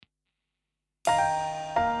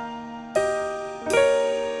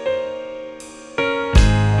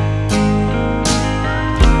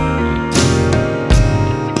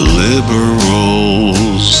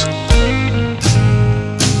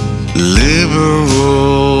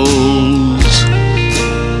liberals.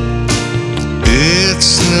 It's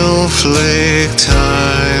snowflake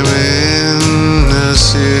time in the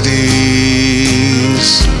cities.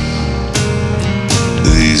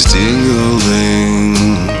 These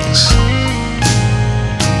dinglings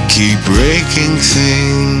keep breaking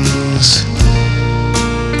things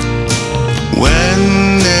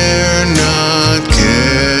when they're not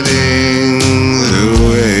getting the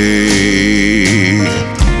way.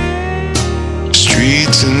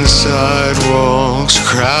 Streets and sidewalks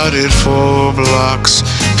crowded for blocks,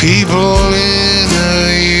 people in a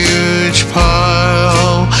huge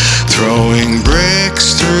pile, throwing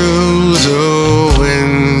bricks through the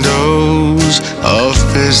windows of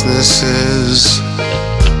businesses.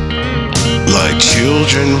 Like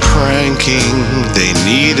children pranking, they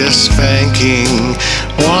need a spanking,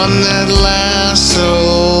 one that lasts a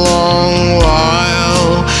long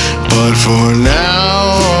while. But for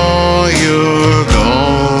now, all you're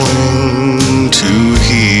going to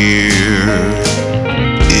hear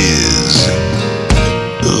is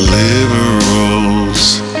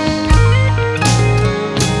liberals.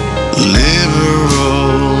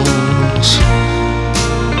 Liberals.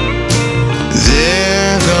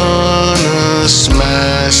 They're gonna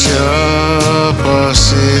smash up our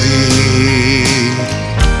city.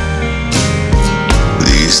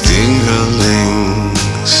 These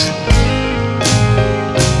dinglings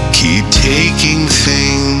keep taking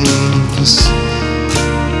things,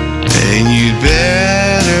 and you'd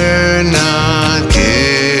better not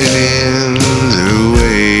get in the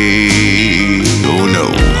way. Oh no.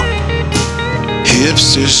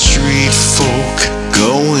 Hipster street folk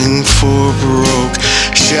going for broke,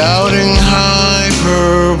 shouting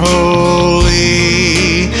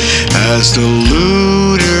hyperbole as the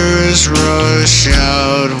looters rush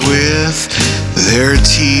out with their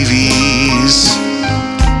TVs.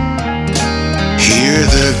 Hear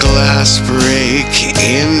the glass break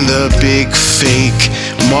in the big fake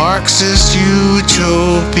Marxist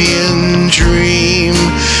utopian dream,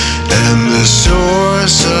 and the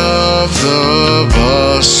source of the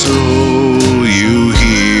bustle you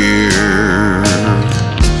hear.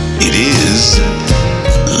 It is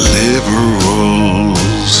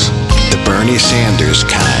liberals. The Bernie Sanders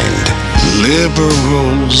kind.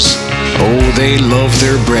 Liberals. Oh, they love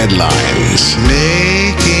their bread lines.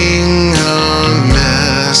 Making a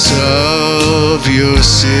mess of your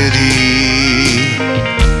city.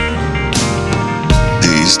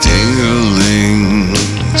 These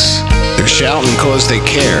dinglings, They're shouting 'cause they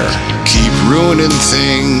care. keep ruining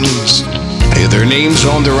things. Hey, their names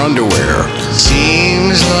on their underwear.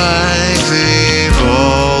 Seems like they've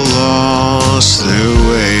all lost their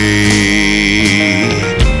way.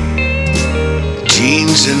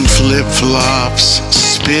 Jeans and flip-flops,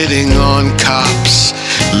 spitting on cops,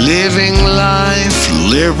 living life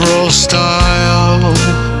liberal style.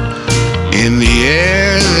 In the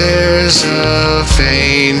air there's a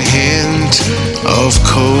faint hint of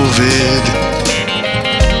COVID,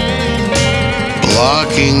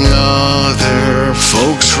 blocking other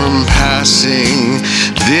folks from passing.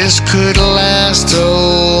 This could last a